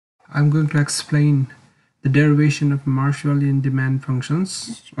I'm going to explain the derivation of Marshallian demand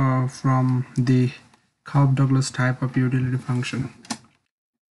functions from the Cobb-Douglas type of utility function.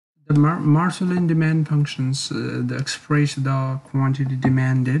 The Marshallian demand functions express the quantity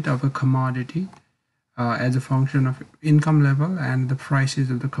demanded of a commodity as a function of income level and the prices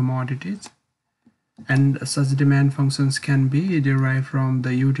of the commodities. And such demand functions can be derived from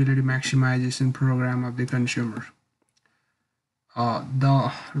the utility maximization program of the consumer.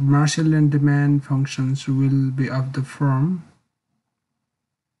 The Marshallian demand functions will be of the form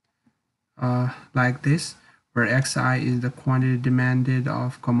like this, where xi is the quantity demanded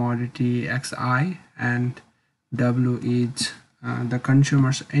of commodity xi and w is the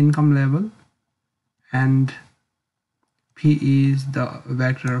consumer's income level and p is the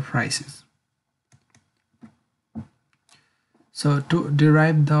vector of prices. So to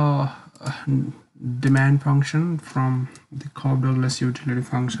derive the demand function from the Cobb-Douglas utility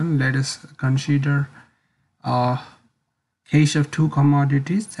function, let us consider a case of two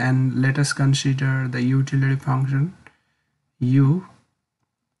commodities, and let us consider the utility function u,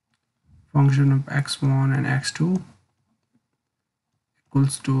 function of x1 and x2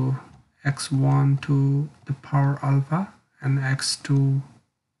 equals to x1 to the power alpha and x2 to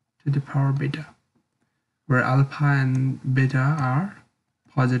the power beta, where alpha and beta are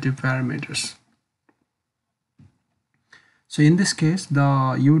positive parameters. So in this case,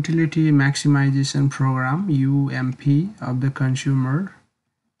 the utility maximization program UMP of the consumer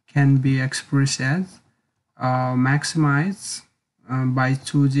can be expressed as maximize by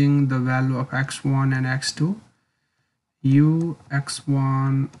choosing the value of x1 and x2. U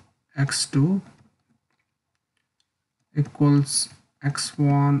x1 x2 equals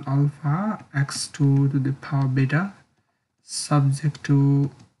x1 alpha x2 to the power beta, subject to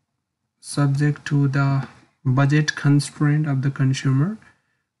the budget constraint of the consumer,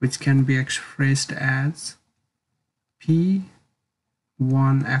 which can be expressed as P1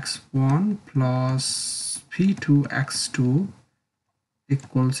 x1 plus P2 x2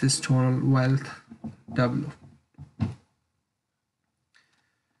 equals his total wealth W.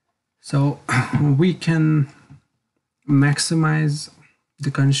 So we can maximize the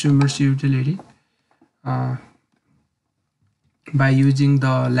consumer's utility by using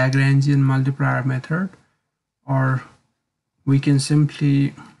the Lagrangian multiplier method, or we can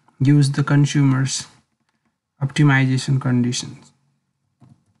simply use the consumer's optimization conditions.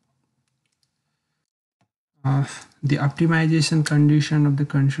 The optimization condition of the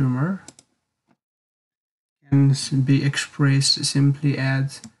consumer can be expressed simply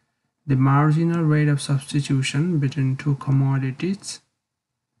as the marginal rate of substitution between two commodities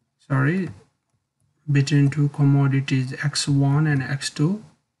x1 and x2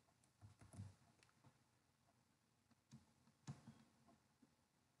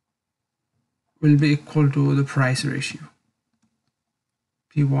 will be equal to the price ratio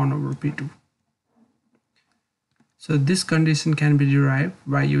P1 over P2. So this condition can be derived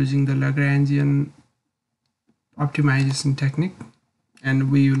by using the Lagrangian optimization technique,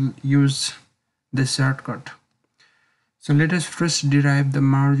 and we will use the shortcut. So let us first derive the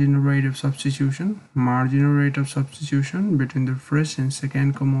marginal rate of substitution. Marginal rate of substitution between the first and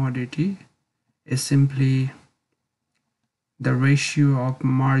second commodity is simply the ratio of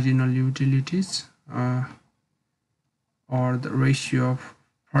marginal utilities or the ratio of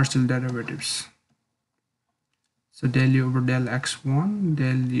partial derivatives. So del u over del x1,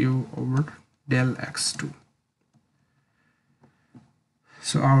 del u over del x2.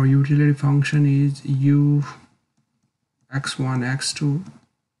 So our utility function is u x1 x2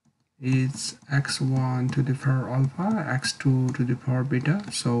 is x1 to the power alpha, x2 to the power beta.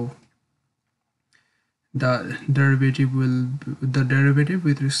 So the derivative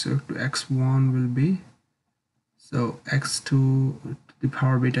with respect to x1 will be, so x2 to the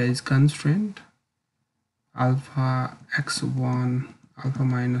power beta is constraint, alpha x1 alpha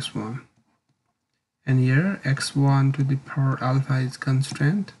minus 1, and here x1 to the power alpha is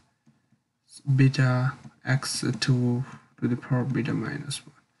constraint, beta x2 to the power beta minus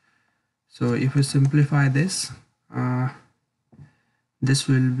 1. So if we simplify this, this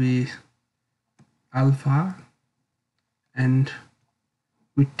will be alpha, and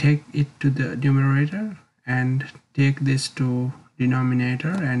we take it to the numerator and take this to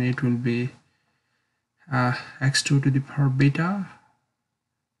denominator, and it will be x2 to the power beta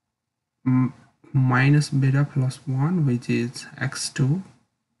minus beta plus 1, which is x2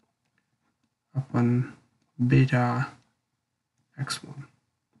 upon beta x1.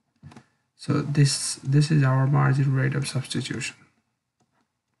 So this is our marginal rate of substitution.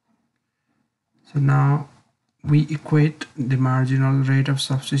 So now we equate the marginal rate of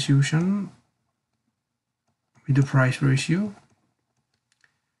substitution with the price ratio,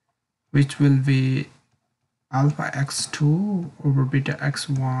 which will be alpha x2 over beta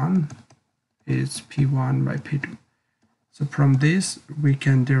x1 is p1 by p2. So from this we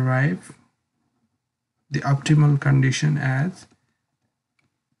can derive the optimal condition as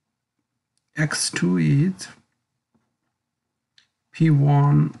x2 is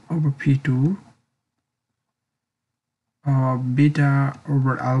p1 over p2 beta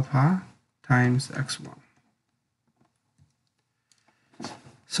over alpha times x1.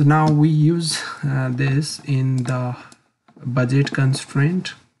 So now we use this in the budget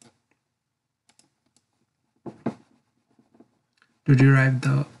constraint to derive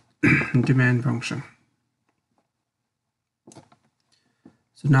the demand function.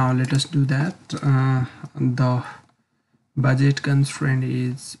 So now let us do that. The budget constraint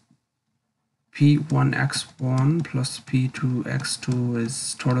is P1x1 plus P2x2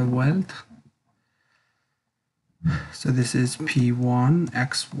 is total wealth. So this is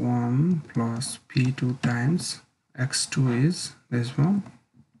P1x1 plus P2 times x2 is this one.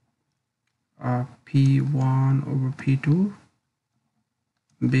 P1 over P2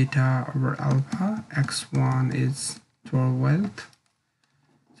 beta over alpha, x1 is total wealth.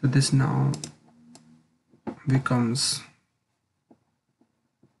 So this now becomes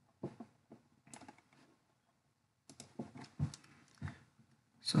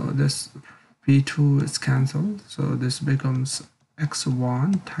this P2 is cancelled, so this becomes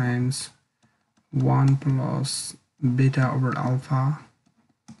x1 times 1 plus beta over alpha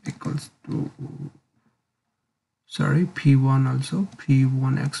equals to P1 also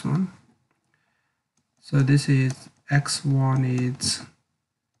P1 x1. So this is x1 is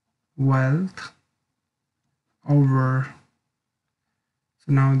wealth over,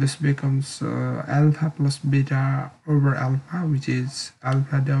 so now this becomes alpha plus beta over alpha, which is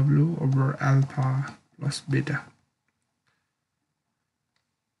alpha w over alpha plus beta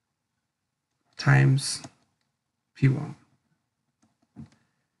times P1.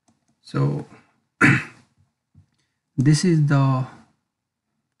 So this is the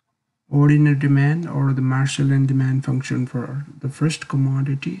ordinary demand or the Marshallian demand function for the first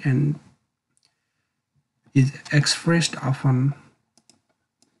commodity, and is expressed often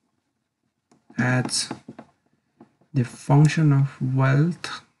as the function of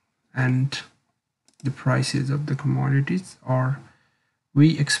wealth and the prices of the commodities, or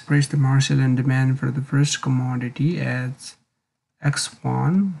we express the Marshallian demand for the first commodity as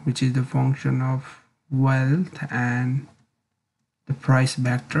x1, which is the function of wealth, and the price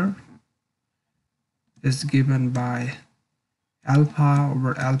vector is given by alpha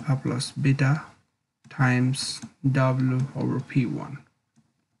over alpha plus beta times w over P1.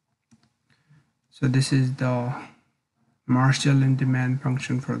 So this is the Marshallian demand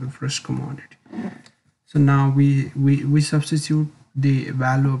function for the first commodity. So now we substitute the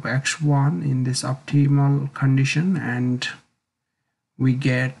value of x1 in this optimal condition, and we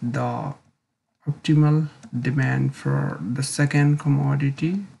get the optimal demand for the second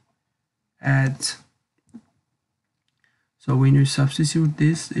commodity as, so when you substitute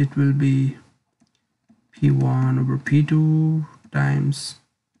this, it will be P1 over P2 times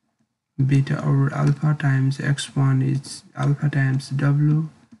beta over alpha times x1 is alpha times w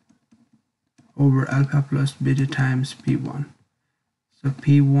over alpha plus beta times P1. So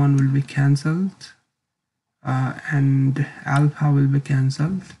P1 will be cancelled and alpha will be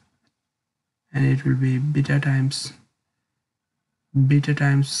cancelled, and it will be beta times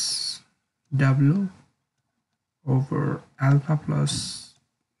w over alpha plus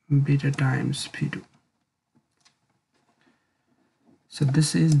beta times P2. So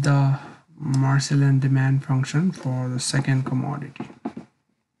this is the Marshallian demand function for the second commodity.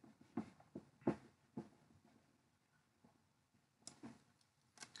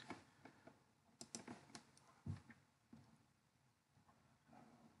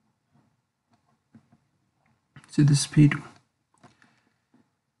 So this is P2.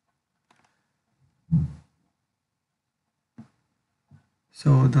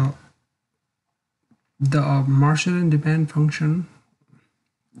 So the Marshallian demand function.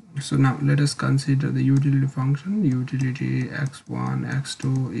 So now let us consider the utility function. Utility x1,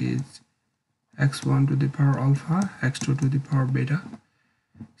 x2 is x1 to the power alpha, x2 to the power beta.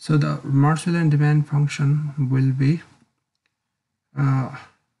 So the Marshallian demand function will be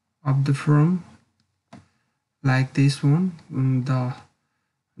of the form like this one.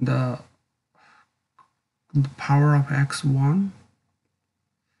 The power of x1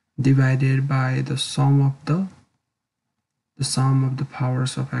 divided by the sum of the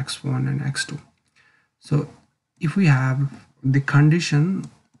powers of x1 and x2. So if we have the condition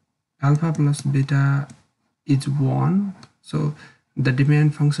alpha plus beta is 1, so the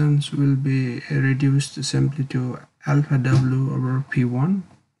demand functions will be reduced simply to alpha w over p1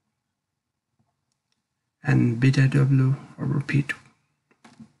 and beta w over p2.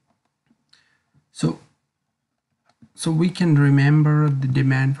 So we can remember the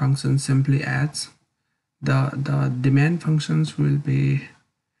demand function simply as the demand functions will be,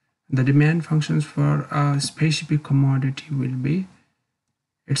 the demand functions for a specific commodity will be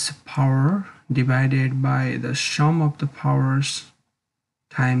its power divided by the sum of the powers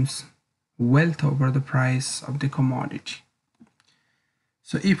times wealth over the price of the commodity.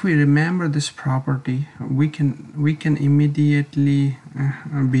 So if we remember this property, we can immediately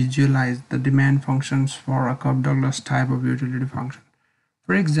visualize the demand functions for a Cobb-Douglas type of utility function.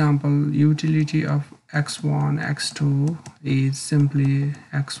 For example, utility of x1, x2 is simply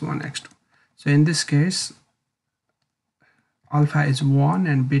x1, x2. So in this case, alpha is 1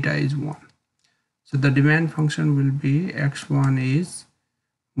 and beta is 1. So the demand function will be x1 is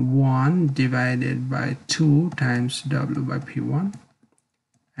 1 divided by 2 times w by p1,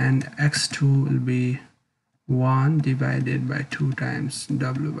 and x2 will be 1 divided by 2 times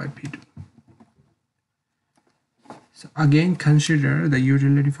w by p2. So again, consider the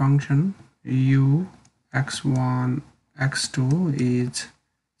utility function u x1 x2 is,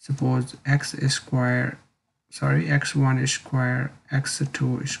 suppose x1 square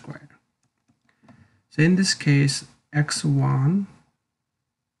x2 square. So in this case x1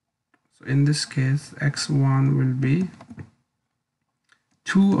 will be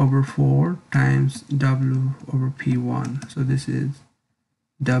 2 over 4 times w over p1. So this is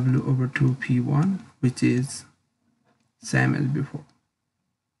w over 2 p1, which is same as before.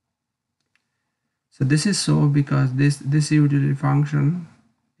 So this is so because this utility function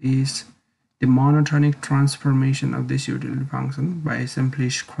is the monotonic transformation of this utility function. By simply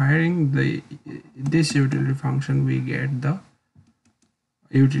squaring this utility function, we get the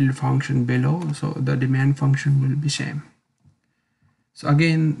utility function below, so the demand function will be same. So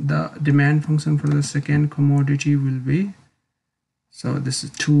again, the demand function for the second commodity will be, so this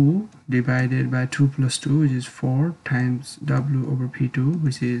is 2 divided by 2 plus 2, which is 4 times w over p2,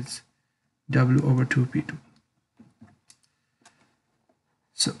 which is w over 2 p2.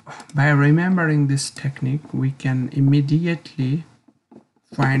 So by remembering this technique, we can immediately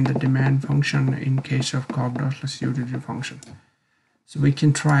find the demand function in case of Cobb-Douglas utility function. So we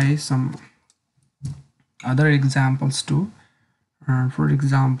can try some other examples too. For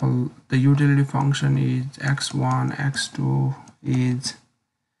example, the utility function is x1, x2 is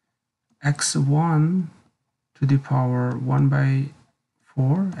x1 to the power 1 by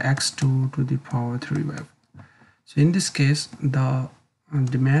 4, x2 to the power 3 by 4. So in this case, the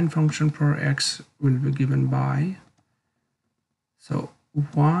demand function for x will be given by, so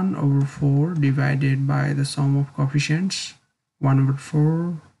 1 over 4 divided by the sum of coefficients, 1 over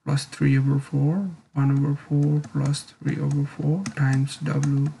 4 plus 3 over 4, 1 over 4 plus 3 over 4 times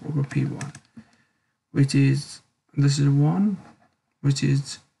w over p1, which is, this is 1, which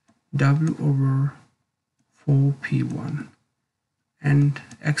is w over 4 p1, and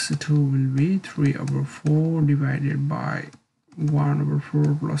x2 will be 3 over 4 divided by 1 over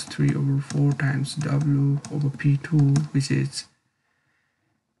 4 plus 3 over 4 times w over p2, which is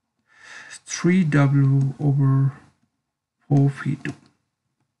 3w over 4 p2.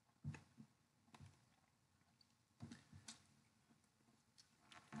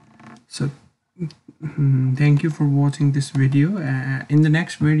 So thank you for watching this video. In the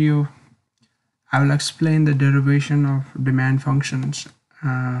next video, I will explain the derivation of demand functions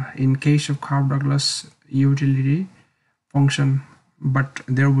in case of Cobb-Douglas utility function, but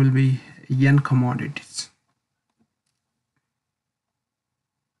there will be n commodities.